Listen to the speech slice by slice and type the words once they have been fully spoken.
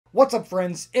What's up,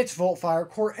 friends? It's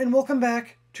Firecore, and welcome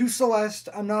back to Celeste.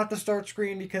 I'm not at the start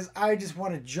screen because I just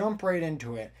want to jump right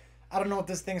into it. I don't know what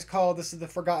this thing's called. This is the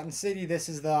Forgotten City. This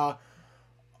is the...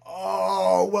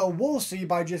 Oh, well, we'll see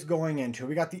by just going into it.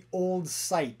 We got the old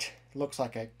site. Looks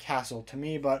like a castle to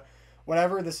me, but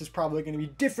whatever. This is probably going to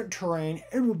be different terrain,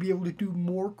 and we'll be able to do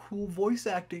more cool voice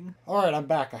acting. Alright, I'm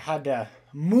back. I had to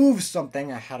move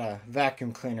something. I had a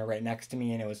vacuum cleaner right next to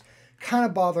me, and it was kind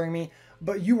of bothering me,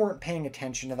 but you weren't paying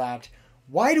attention to that.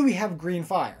 Why do we have green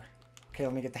fire? Okay,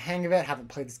 let me get the hang of it. Haven't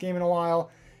played this game in a while.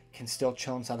 Can still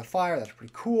chill inside the fire. That's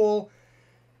pretty cool.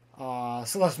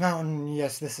 Celeste Mountain.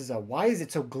 Yes, this is a... Why is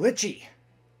it so glitchy?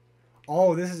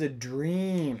 Oh, this is a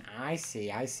dream. I see.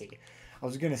 I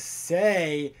was going to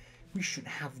say we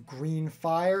shouldn't have green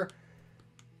fire.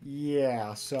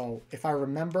 Yeah, so if I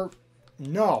remember...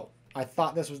 No, I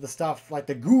thought this was the stuff like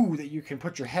the goo that you can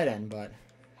put your head in, but...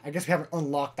 I guess we haven't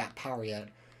unlocked that power yet.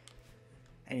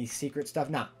 Any secret stuff?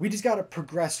 Nah, we just gotta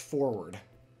progress forward.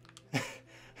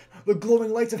 The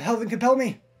glowing lights of heaven compel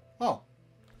me. Oh.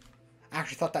 I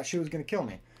actually thought that shit was gonna kill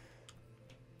me.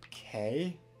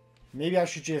 Okay. Maybe I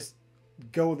should just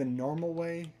go the normal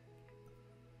way.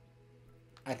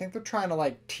 I think they're trying to,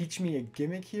 like, teach me a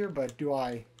gimmick here, but do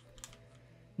I...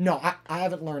 No, I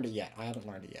haven't learned it yet.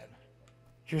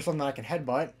 Here's something I can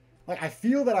headbutt. Like, I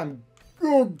feel that I'm...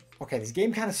 Okay, this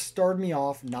game kind of started me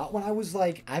off, not when I was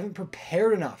like, I haven't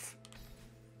prepared enough.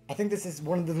 I think this is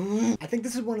one of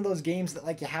those games that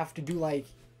like you have to do like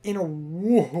in a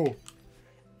whoa.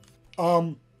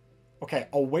 Okay,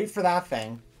 I'll wait for that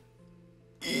thing.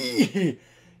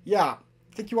 Yeah,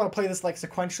 I think you want to play this like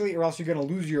sequentially or else you're gonna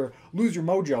lose your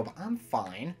mojo, but I'm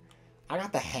fine. I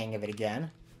got the hang of it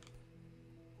again.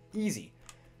 Easy.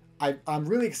 I'm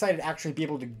really excited to actually be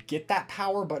able to get that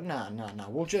power, but nah.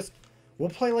 We'll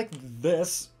play like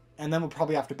this, and then we'll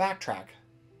probably have to backtrack.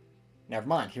 Never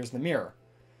mind, here's the mirror.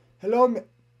 Hello,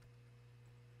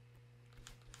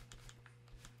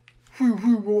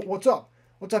 what's up?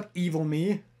 What's up, evil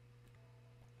me?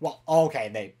 Well, okay,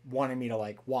 they wanted me to,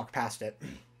 like, walk past it.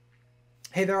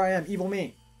 Hey, there I am, evil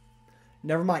me.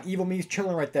 Never mind, evil me's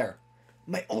chilling right there.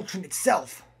 My alternate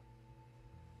self.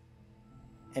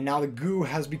 And now the goo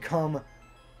has become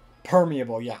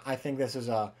permeable. Yeah, I think this is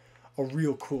a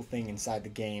real cool thing inside the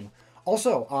game.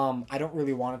 Also, I don't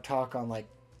really want to talk on like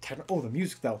oh, the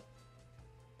music though.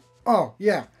 Oh,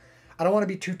 yeah. I don't want to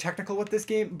be too technical with this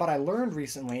game, but I learned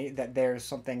recently that there's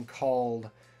something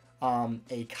called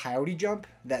a coyote jump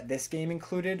that this game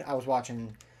included. I was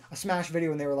watching a Smash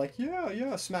video and they were like,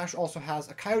 yeah, Smash also has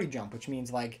a coyote jump, which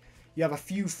means like you have a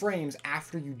few frames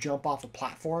after you jump off a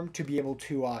platform to be able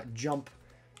to jump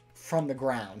from the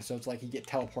ground. So it's like you get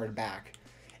teleported back.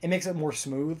 It makes it more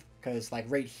smooth because like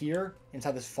right here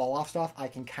inside this fall off stuff, I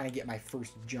can kind of get my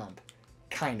first jump.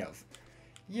 Kind of.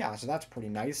 Yeah, so that's pretty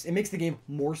nice. It makes the game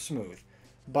more smooth.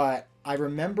 But I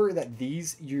remember that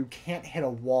these, you can't hit a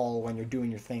wall when you're doing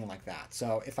your thing like that.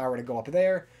 So if I were to go up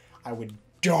there, I would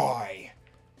die.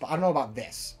 But I don't know about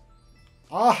this.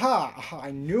 Aha!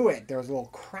 I knew it. There was a little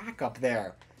crack up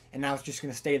there. And now it's just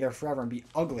going to stay there forever and be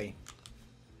ugly.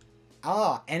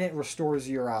 Ah, and it restores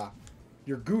your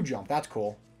goo jump. That's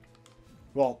cool.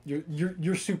 Well,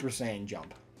 your Super Saiyan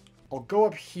jump. I'll go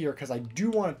up here because I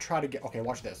do want to try to get... Okay,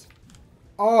 watch this.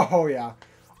 Oh, yeah.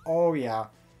 Oh, yeah.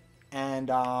 And,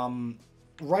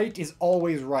 right is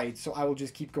always right, so I will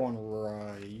just keep going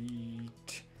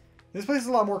right. This place is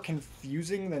a lot more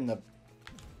confusing than the...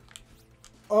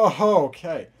 Oh,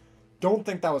 okay. Don't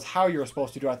think that was how you were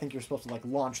supposed to do it. I think you're supposed to, like,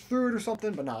 launch through it or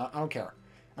something, but no, I don't care.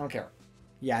 I don't care.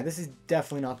 Yeah, this is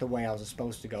definitely not the way I was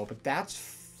supposed to go, but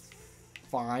that's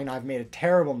fine. I've made a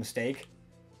terrible mistake.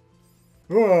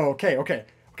 Oh, okay.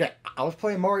 I was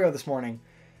playing Mario this morning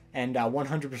and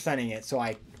 100%ing it, so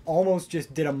I almost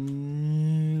just did a...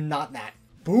 Not that.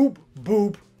 Boop,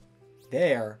 boop.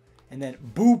 There. And then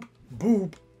boop,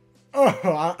 boop.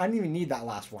 Oh, I didn't even need that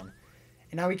last one.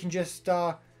 And now we can just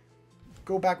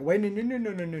go back. Wait,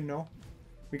 no.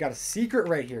 We got a secret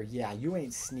right here. Yeah, you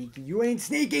ain't sneaky. You ain't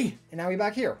sneaky! And now we're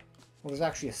back here. Well, there's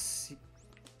actually a...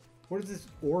 What does this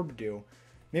orb do?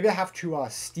 Maybe I have to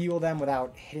steal them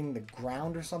without hitting the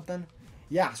ground or something?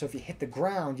 Yeah, so if you hit the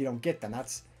ground, you don't get them.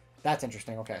 That's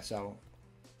interesting. Okay, so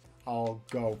I'll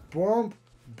go bump,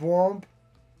 bump.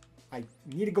 I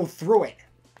need to go through it.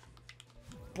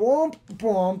 Bump,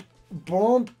 bump,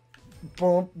 bump,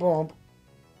 bump, bump,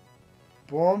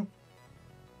 bump.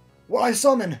 What I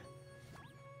summon?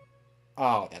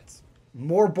 Oh, that's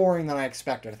more boring than I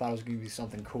expected. I thought it was going to be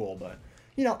something cool, but...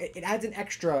 You know, it adds an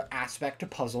extra aspect to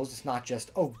puzzles. It's not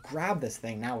just, oh, grab this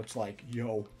thing. Now it's like,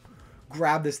 yo,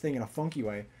 grab this thing in a funky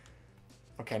way.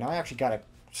 Okay, now I actually got to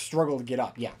struggle to get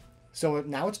up. Yeah. So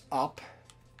now it's up.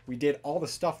 We did all the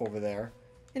stuff over there.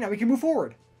 And now we can move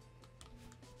forward.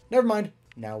 Never mind.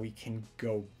 Now we can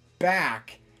go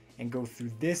back and go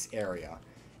through this area.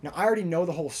 Now, I already know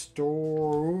the whole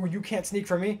story. You can't sneak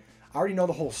from me. I already know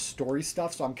the whole story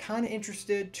stuff, so I'm kind of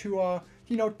interested to,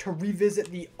 you know, to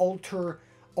revisit the Altar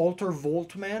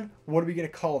Voltman. What are we going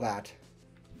to call that?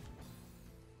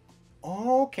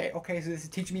 Okay, so this is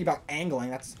teaching me about angling.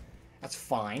 That's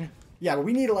fine. Yeah, but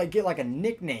we need to, like, get, like, a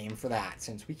nickname for that,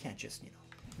 since we can't just, you know.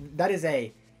 That is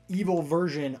a evil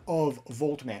version of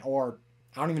Voltman, or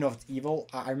I don't even know if it's evil.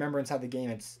 I remember inside the game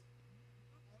it's...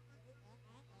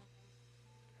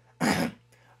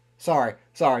 Sorry.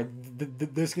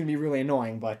 This is going to be really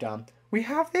annoying, but we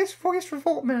have this voice for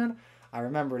Voltman. I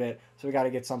remembered it, so we got to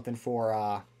get something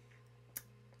for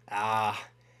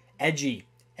Edgy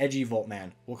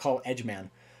Voltman. We'll call it Edgeman.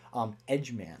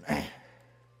 Edgeman.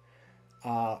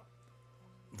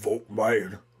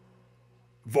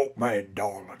 Voltman,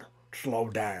 darling, slow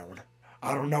down.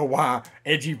 I don't know why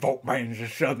Edgy Voltman is a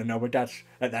southerner, but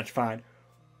that's fine.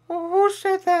 Who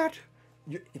said that?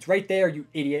 It's right there, you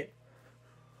idiot.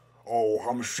 Oh,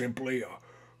 I'm simply a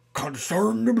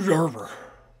concerned observer.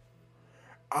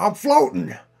 I'm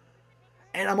floating.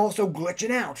 And I'm also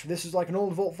glitching out. This is like an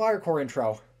old Volt Fire Core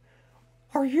intro.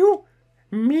 Are you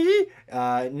me?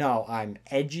 No, I'm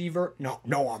Edgy No,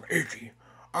 I'm Edgy.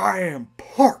 I am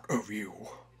part of you.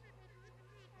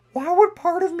 Why would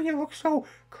part of me look so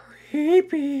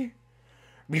creepy?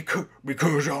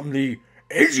 Because I'm the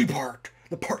edgy part.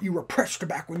 The part you repressed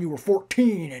back when you were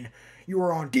 14 and you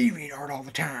were on DeviantArt all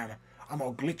the time. I'm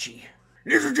all glitchy.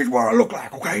 This is just what I look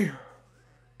like, okay?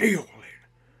 Deal with it.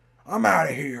 I'm out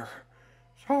of here.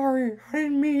 Sorry, I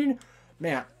didn't mean...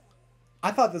 Man,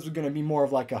 I thought this was going to be more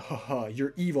of like a, haha,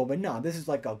 you're evil. But no, this is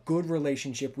like a good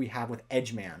relationship we have with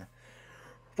Edgeman.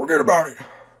 Forget about it.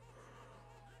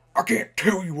 I can't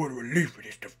tell you what a relief it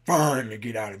is to finally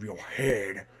get out of your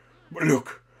head. But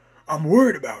look, I'm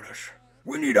worried about us.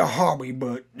 We need a hobby,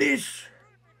 but this...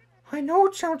 I know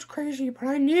it sounds crazy, but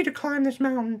I need to climb this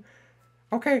mountain.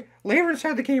 Okay, later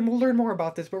inside the game we'll learn more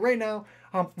about this, but right now,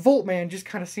 Voltman just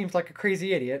kind of seems like a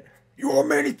crazy idiot. You are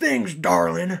many things,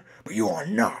 darling, but you are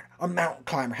not a mountain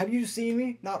climber. Have you seen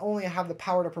me? Not only I have the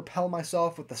power to propel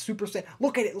myself with the Super Saiyan...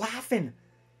 Look at it laughing!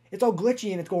 It's all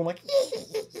glitchy and it's going like...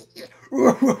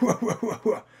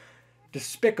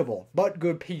 Despicable, but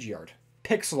good PG art.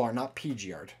 Pixel art, not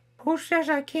PG art. Who says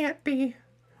I can't be?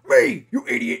 Me, you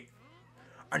idiot!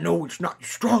 I know it's not your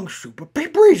strong suit, but be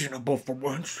reasonable for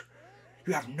once.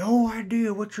 You have no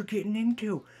idea what you're getting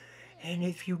into. And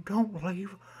if you don't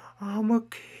leave, I'ma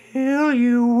kill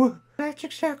you. That's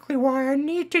exactly why I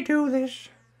need to do this.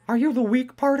 Are you the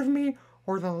weak part of me,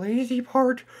 or the lazy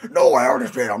part? No, I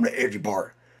already said I'm the edgy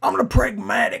part. I'm the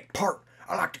pragmatic part.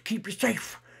 I like to keep you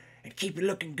safe, and keep you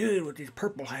looking good with this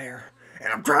purple hair.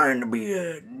 And I'm trying to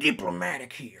be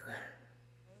diplomatic here.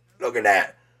 Look at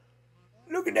that.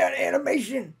 Look at that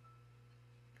animation.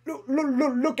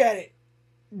 Look at it.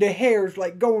 The hair's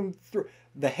like going through.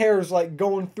 The hair's like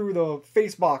going through the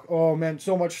face box. Oh man,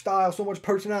 so much style, so much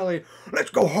personality. Let's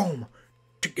go home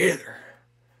together.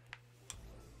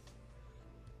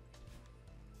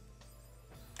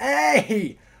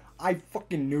 Hey! I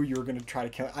fucking knew you were gonna try to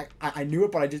kill it. I knew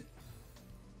it, but I just...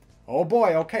 Oh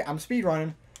boy, okay, I'm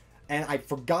speedrunning. And I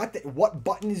forgot that what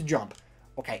button is jump.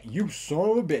 Okay, you son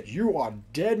of a bitch. You are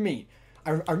dead meat.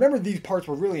 I remember these parts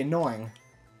were really annoying.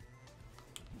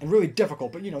 And really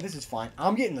difficult, but you know, this is fine.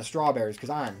 I'm getting the strawberries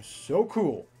because I'm so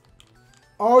cool.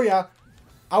 Oh yeah.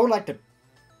 I would like to...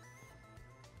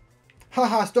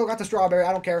 Haha, still got the strawberry.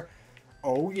 I don't care.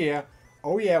 Oh yeah.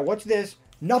 Oh yeah, what's this?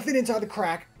 Nothing inside the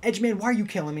crack. Edgeman, why are you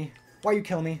killing me? Why are you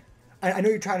killing me? I know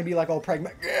you're trying to be like all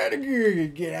pragmatic.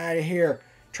 Get out of here.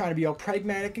 Trying to be all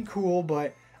pragmatic and cool,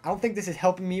 but I don't think this is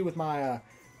helping me with my,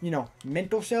 you know,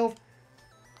 mental self.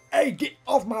 Hey, get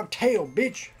off my tail,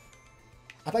 bitch.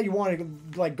 I thought you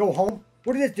wanted to, like, go home.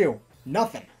 What did this do?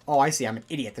 Nothing. Oh, I see. I'm an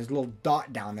idiot. There's a little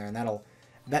dot down there, and that'll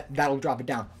drop it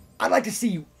down. I'd like to see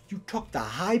you. You took the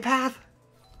high path?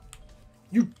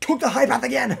 You took the high path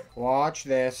again. Watch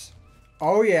this.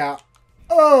 Oh, yeah.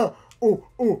 Oh,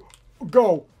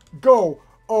 go.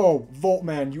 Oh,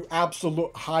 Voltman, you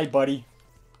absolute... Hi, buddy.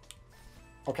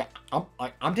 Okay,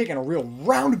 I'm taking a real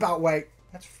roundabout way.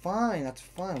 That's fine. That's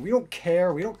fine. We don't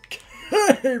care. We don't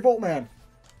care. Hey, Voltman.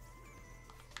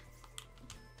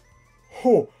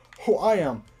 Oh, I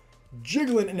am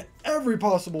jiggling in every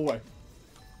possible way.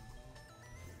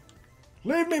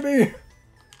 Leave me be.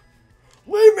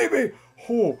 Leave me be.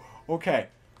 Oh, okay.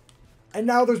 And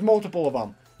now there's multiple of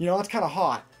them. You know, that's kind of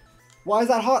hot. Why is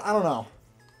that hot? I don't know.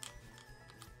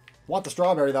 Want the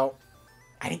strawberry, though.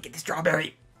 I didn't get the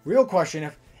strawberry. Real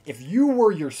question, if you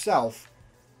were yourself,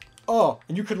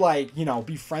 and you could, like, you know,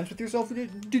 be friends with yourself,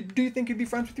 do you think you'd be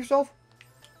friends with yourself?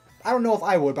 I don't know if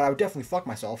I would, but I would definitely fuck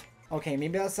myself. Okay,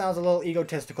 maybe that sounds a little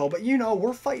egotistical, but you know,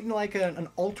 we're fighting like an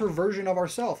alter version of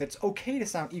ourselves. It's okay to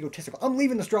sound egotistical. I'm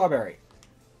leaving the strawberry.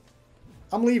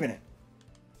 I'm leaving it.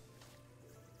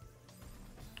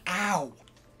 Ow.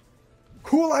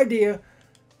 Cool idea.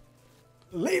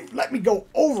 Let me go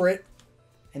over it.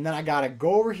 And then I gotta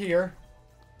go over here.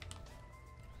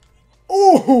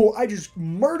 Oh, I just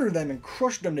murdered them and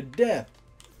crushed them to death.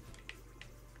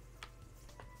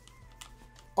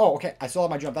 Oh, okay. I still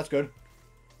have my jump. That's good.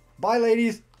 Bye,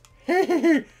 ladies.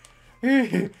 Actually,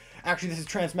 this is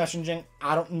trans-messaging.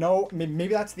 I don't know. Maybe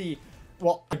that's the...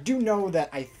 Well, I do know that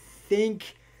I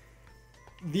think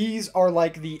these are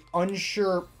like the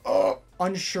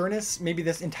unsureness. Maybe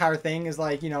this entire thing is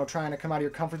like, you know, trying to come out of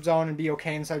your comfort zone and be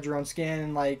okay inside your own skin.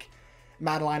 And like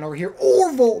Madeline over here.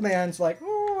 Or Voltman's like,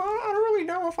 oh, I don't really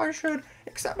know if I should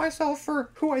accept myself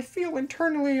for who I feel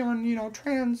internally on, you know,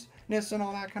 transness and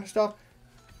all that kind of stuff.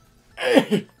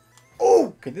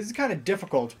 Oh, okay, this is kind of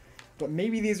difficult, but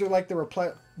maybe these are like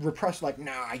the repressed, like,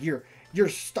 nah, you're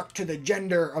stuck to the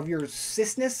gender of your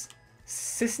cisness?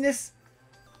 Cisness?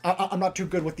 I'm not too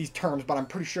good with these terms, but I'm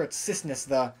pretty sure it's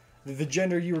cisness, the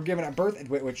gender you were given at birth,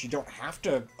 which you don't have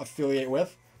to affiliate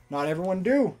with. Not everyone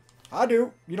do. I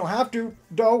do. You don't have to.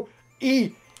 Do.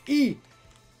 E.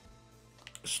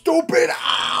 Stupid!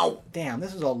 Ow! Damn,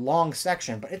 this is a long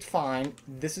section, but it's fine.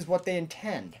 This is what they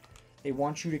intend. They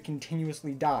want you to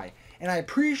continuously die. And I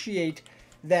appreciate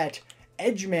that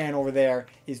Edgeman over there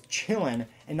is chilling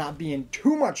and not being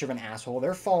too much of an asshole.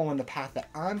 They're following the path that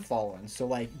I'm following. So,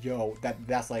 like, yo,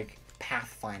 that's like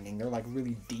pathfinding. They're, like,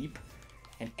 really deep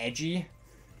and edgy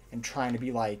and trying to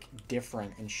be, like,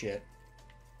 different and shit.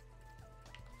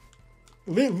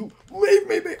 Leave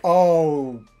me be.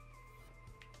 Oh.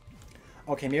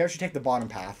 Okay, maybe I should take the bottom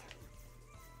path.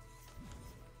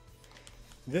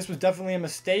 This was definitely a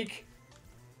mistake.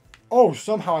 Oh,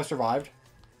 somehow I survived.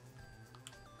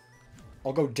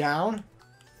 I'll go down.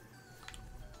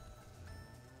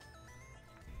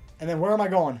 And then where am I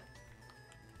going?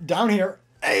 Down here.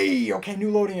 Hey, okay, new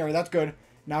loading area. That's good.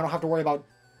 Now I don't have to worry about...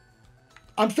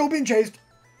 I'm still being chased.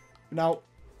 Now...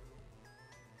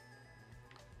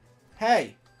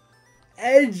 Hey.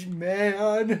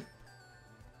 Edgeman.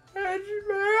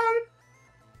 Edgeman.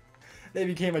 They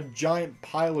became a giant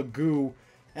pile of goo.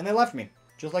 And they left me.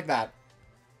 Just like that.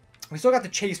 We still got the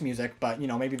chase music, but, you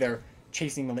know, maybe they're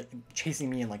chasing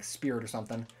me in, like, spirit or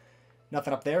something.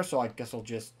 Nothing up there, so I guess I'll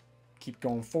just keep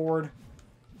going forward.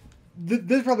 This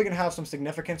is probably going to have some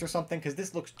significance or something, because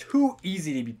this looks too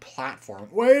easy to be platform.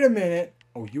 Wait a minute.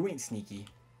 Oh, you ain't sneaky.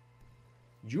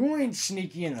 You ain't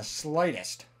sneaky in the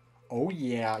slightest. Oh,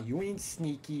 yeah, you ain't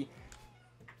sneaky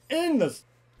in the...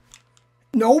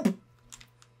 Nope.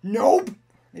 Nope.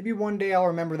 Maybe one day I'll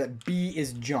remember that B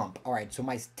is jump. Alright, so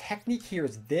my technique here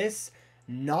is this,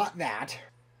 not that.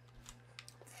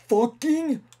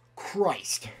 Fucking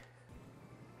Christ.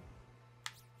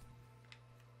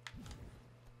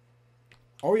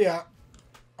 Oh yeah.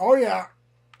 Oh yeah.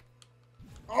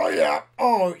 Oh yeah.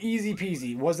 Oh, easy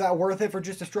peasy. Was that worth it for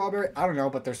just a strawberry? I don't know,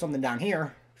 but there's something down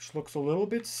here, which looks a little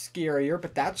bit scarier,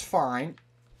 but that's fine.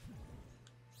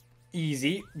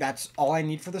 Easy. That's all I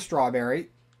need for the strawberry.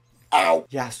 Ow!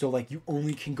 Yeah, so, like, you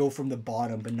only can go from the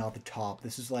bottom, but not the top.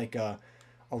 This is, like, a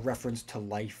reference to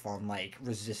life on, like,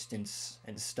 resistance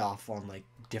and stuff on, like,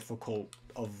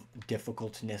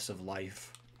 difficultness of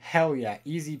life. Hell yeah,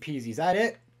 easy peasy. Is that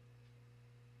it?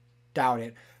 Doubt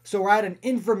it. So we're at an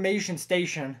information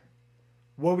station.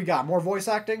 What we got? More voice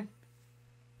acting?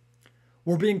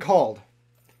 We're being called.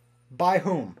 By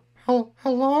whom?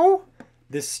 Hello?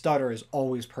 This stutter is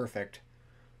always perfect.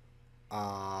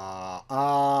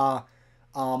 I'm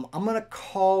gonna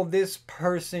call this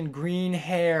person green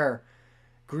hair.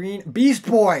 Green Beast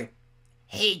Boy.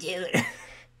 Hey, dude.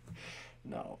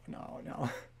 No.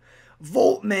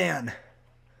 Voltman.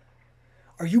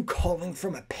 Are you calling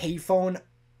from a payphone?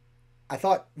 I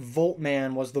thought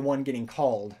Voltman was the one getting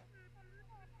called.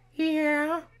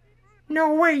 Yeah.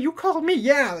 No way, you called me.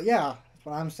 Yeah, that's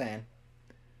what I'm saying.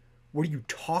 What are you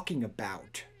talking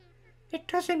about? It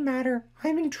doesn't matter.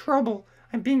 I'm in trouble.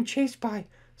 I'm being chased by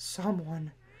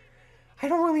someone. I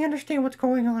don't really understand what's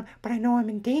going on, but I know I'm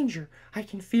in danger. I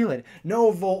can feel it.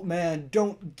 No, Voltman,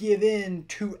 don't give in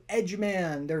to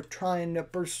Edgeman. They're trying to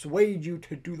persuade you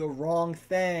to do the wrong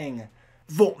thing.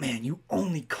 Voltman, you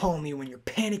only call me when you're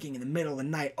panicking in the middle of the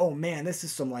night. Oh man, this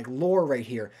is some like lore right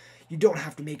here. You don't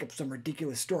have to make up some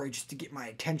ridiculous story just to get my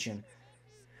attention.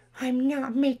 I'm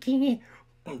not making it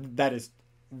That is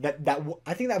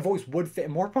I think that voice would fit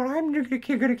more, but I'm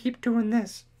gonna keep doing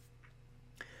this.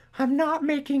 I'm not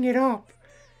making it up.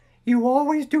 You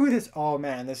always do this. Oh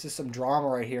man, this is some drama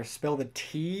right here. Spill the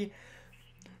tea.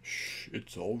 Shh,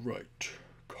 it's all right.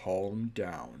 Calm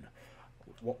down.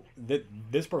 Well,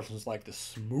 this person's like the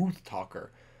smooth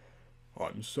talker.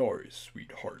 I'm sorry,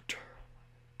 sweetheart.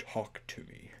 Talk to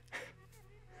me.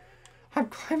 I'm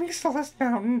climbing Celeste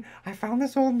Mountain. I found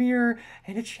this old mirror,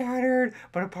 and it shattered,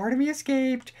 but a part of me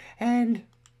escaped, and...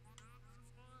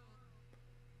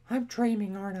 I'm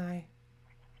dreaming, aren't I?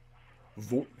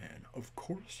 Voltman, of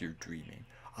course you're dreaming.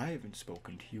 I haven't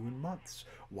spoken to you in months.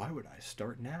 Why would I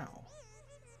start now?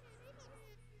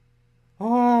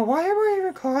 Oh, why am I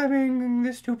even climbing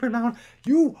this stupid mountain?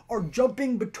 You are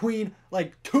jumping between,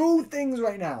 like, two things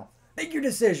right now. Make your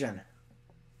decision.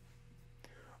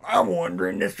 I'm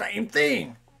wondering the same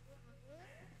thing.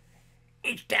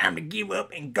 It's time to give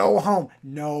up and go home.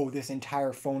 No, this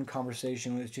entire phone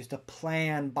conversation was just a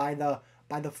plan by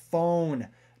the phone.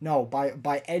 No, by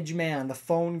Edgeman, the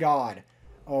phone god.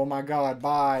 Oh my god,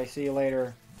 bye. See you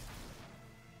later.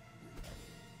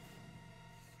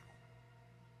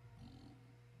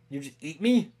 You just eat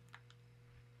me?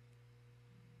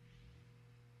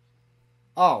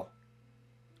 Oh.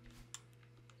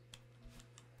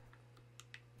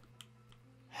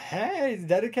 Hey, it's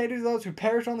dedicated to those who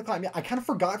perish on the climb. Yeah, I kind of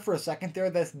forgot for a second there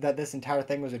that this entire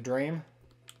thing was a dream.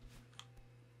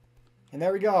 And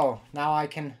there we go. Now I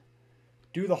can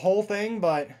do the whole thing,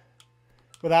 but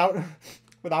without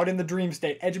in the dream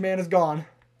state. Edgeman is gone.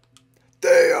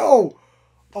 Theo!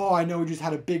 Oh, I know we just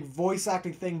had a big voice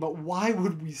acting thing, but why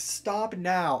would we stop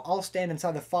now? I'll stand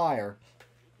inside the fire.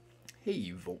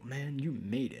 Hey, Voltman, you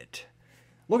made it.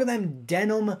 Look at them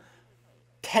denim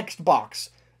text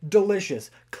box.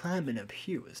 Delicious. Climbing up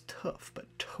here was tough, but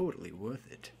totally worth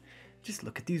it. Just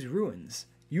look at these ruins.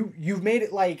 You've made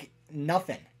it like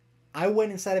nothing. I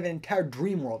went inside of an entire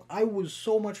dream world. I was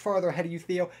so much farther ahead of you,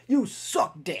 Theo. You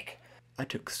suck dick. I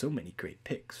took so many great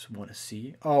pics. Want to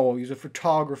see? Oh, he's a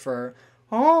photographer.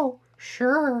 Oh,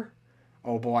 sure.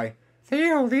 Oh boy.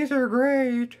 Theo, these are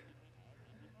great.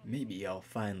 Maybe I'll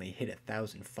finally hit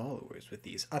 1,000 followers with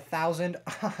these. 1,000?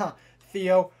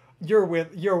 Theo, you're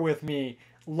with me.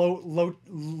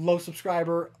 Low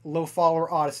subscriber, low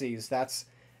follower odysseys. That's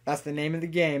the name of the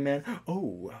game, man.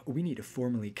 Oh, we need to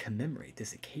formally commemorate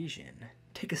this occasion.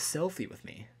 Take a selfie with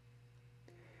me.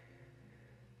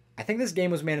 I think this game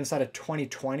was made inside of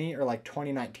 2020 or like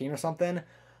 2019 or something.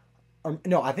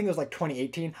 No, I think it was like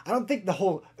 2018. I don't think the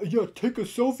whole, yeah, take a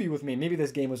selfie with me. Maybe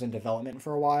this game was in development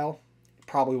for a while. It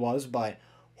probably was, but,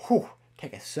 whew,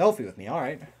 take a selfie with me, all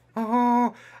right.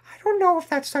 Oh, I don't know if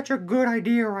that's such a good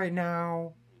idea right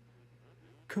now.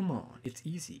 Come on, it's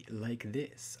easy, like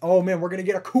this. Oh man, we're gonna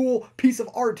get a cool piece of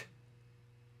art.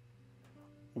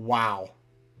 Wow.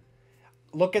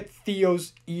 Look at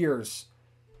Theo's ears.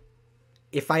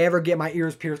 If I ever get my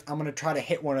ears pierced, I'm gonna try to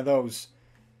hit one of those.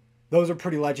 Those are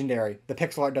pretty legendary. The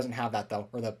pixel art doesn't have that though,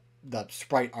 or the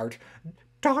sprite art.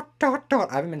 Dot, dot,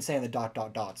 dot. I haven't been saying the dot,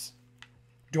 dot, dots.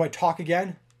 Do I talk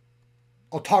again?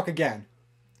 I'll talk again.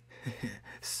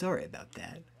 Sorry about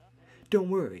that. Don't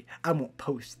worry, I won't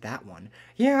post that one.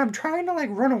 Yeah, I'm trying to like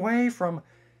run away from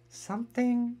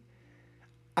something.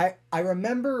 I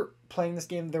remember playing this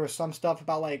game, there was some stuff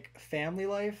about like family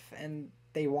life and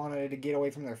they wanted to get away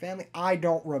from their family. I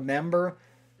don't remember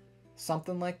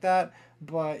something like that,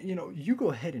 but you know, you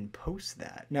go ahead and post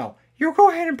that. No, you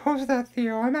go ahead and post that,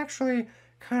 Theo. I'm actually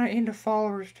kind of into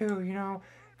followers too, you know,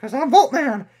 because I'm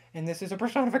Voltman. And this is a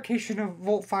personification of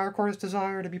Volt Firecore's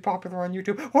desire to be popular on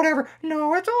YouTube. Whatever.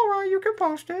 No, it's alright. You can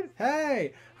post it.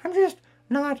 Hey, I'm just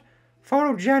not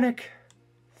photogenic.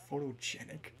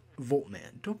 Photogenic?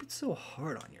 Voltman, don't be so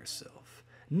hard on yourself.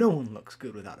 No one looks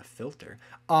good without a filter.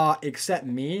 Except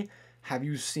me. Have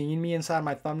you seen me inside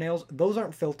my thumbnails? Those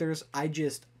aren't filters. I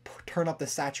just turn up the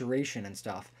saturation and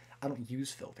stuff. I don't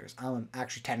use filters.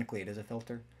 Actually, technically, it is a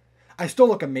filter. I still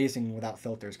look amazing without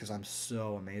filters because I'm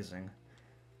so amazing.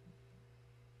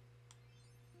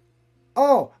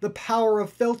 Oh, the power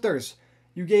of filters.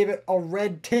 You gave it a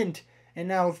red tint, and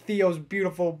now Theo's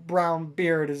beautiful brown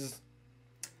beard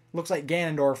looks like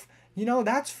Ganondorf. You know,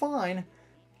 that's fine.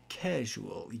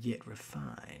 Casual, yet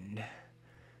refined.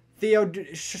 Theo,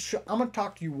 I'm going to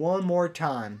talk to you one more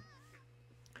time.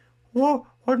 Whoa,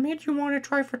 what made you want to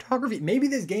try photography? Maybe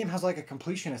this game has like a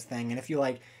completionist thing, and if you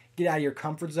like get out of your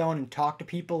comfort zone and talk to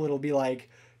people, it'll be like,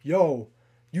 yo,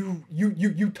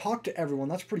 you talk to everyone.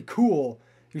 That's pretty cool.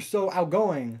 You're so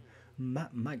outgoing.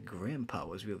 My grandpa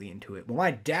was really into it. Well,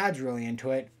 my dad's really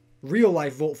into it. Real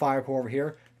life Volt Firecore over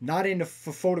here. Not into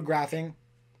photographing.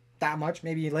 that much,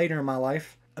 maybe later in my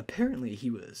life. Apparently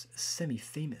he was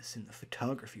semi-famous in the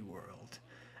photography world.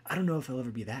 I don't know if I'll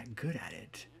ever be that good at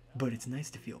it, but it's nice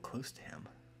to feel close to him.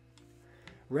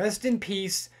 Rest in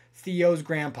peace, Theo's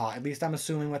grandpa. At least I'm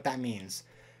assuming what that means.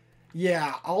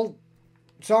 Yeah,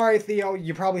 Sorry, Theo,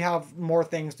 you probably have more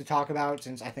things to talk about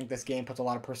since I think this game puts a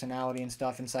lot of personality and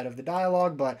stuff inside of the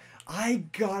dialogue, but I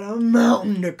got a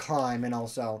mountain to climb, and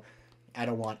also, I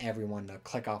don't want everyone to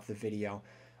click off the video.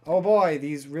 Oh boy,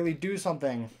 these really do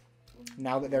something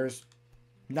now that there's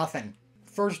nothing.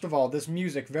 First of all, this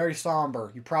music, very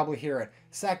somber. You probably hear it.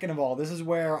 Second of all, this is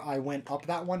where I went up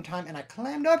that one time, and I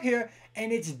climbed up here,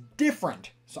 and it's different.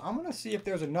 So I'm going to see if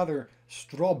there's another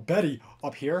strawberry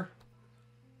up here.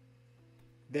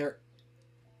 There.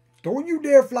 Don't you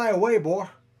dare fly away, boy.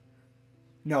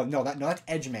 No, that's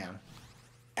Edgeman.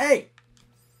 Hey!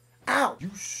 Ow!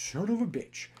 You son of a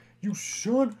bitch. You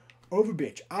son of a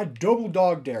bitch. I double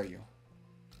dog dare you.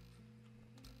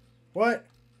 What?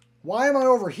 Why am I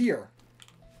over here?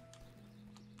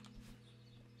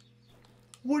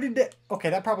 What did that... Okay,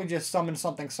 that probably just summoned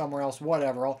something somewhere else.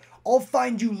 Whatever. I'll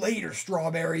find you later,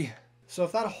 Strawberry. So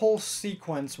if that whole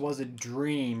sequence was a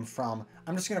dream from...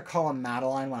 I'm just going to call him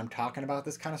Madeline when I'm talking about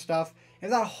this kind of stuff.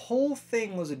 If that whole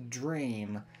thing was a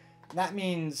dream, that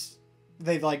means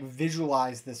they've, like,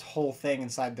 visualized this whole thing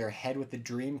inside their head with the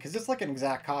dream. Because it's like an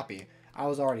exact copy. I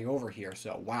was already over here,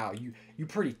 so wow. You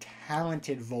pretty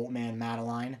talented Voltman,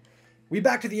 Madeline. We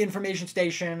back to the information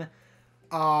station.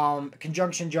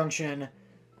 Conjunction Junction.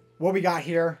 What we got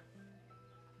here?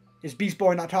 Is Beast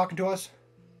Boy not talking to us?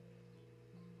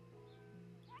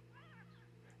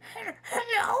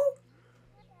 Hello?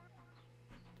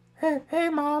 Hey,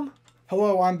 Mom.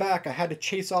 Hello, I'm back. I had to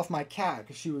chase off my cat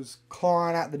because she was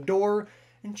clawing at the door,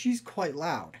 and she's quite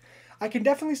loud. I can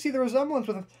definitely see the resemblance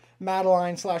with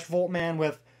Madeline / Voltman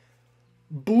with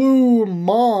Blue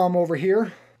Mom over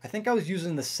here. I think I was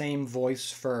using the same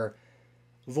voice for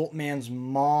Voltman's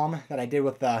mom that I did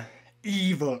with the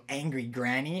evil, angry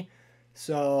granny.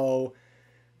 So,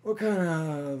 what kind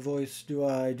of voice do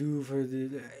I do for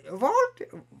the...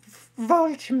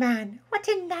 Voltman, what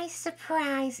a nice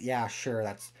surprise. Yeah, sure,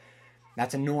 that's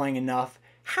annoying enough.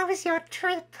 How was your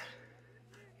trip?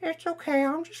 It's okay,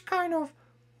 I'm just kind of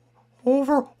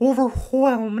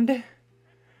overwhelmed.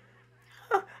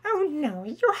 Oh no,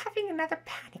 you're having another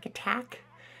panic attack.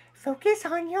 Focus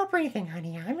on your breathing,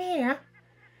 honey. I'm here.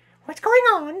 What's going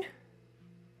on?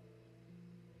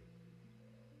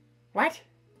 What?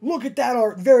 Look at that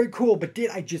art. Very cool. But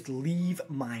did I just leave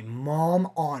my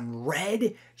mom on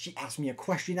red? She asked me a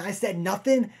question. I said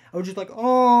nothing. I was just like,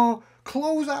 oh,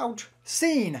 close out.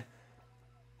 Scene.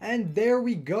 And there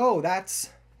we go. That's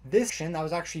this. That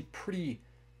was actually pretty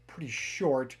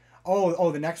short.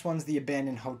 Oh, the next one's the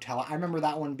abandoned hotel. I remember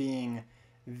that one being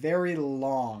very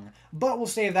long. But we'll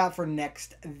save that for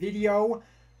next video.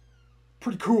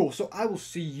 Pretty cool. So I will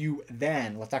see you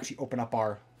then. Let's actually open up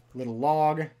our little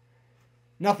log.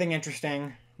 Nothing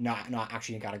interesting. No,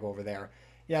 actually, you gotta go over there.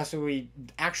 Yeah, so we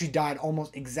actually died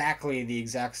almost exactly the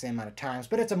exact same amount of times,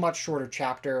 but it's a much shorter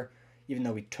chapter, even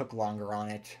though we took longer on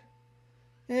it.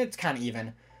 It's kind of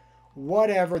even.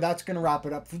 Whatever, that's gonna wrap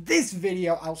it up for this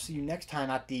video. I'll see you next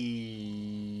time at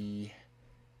the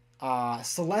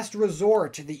Celeste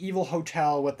Resort, the evil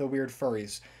hotel with the weird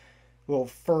furries. Little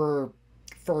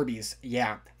Furbies.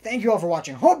 Yeah. Thank you all for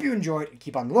watching. Hope you enjoyed.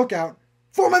 Keep on the lookout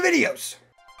for my videos.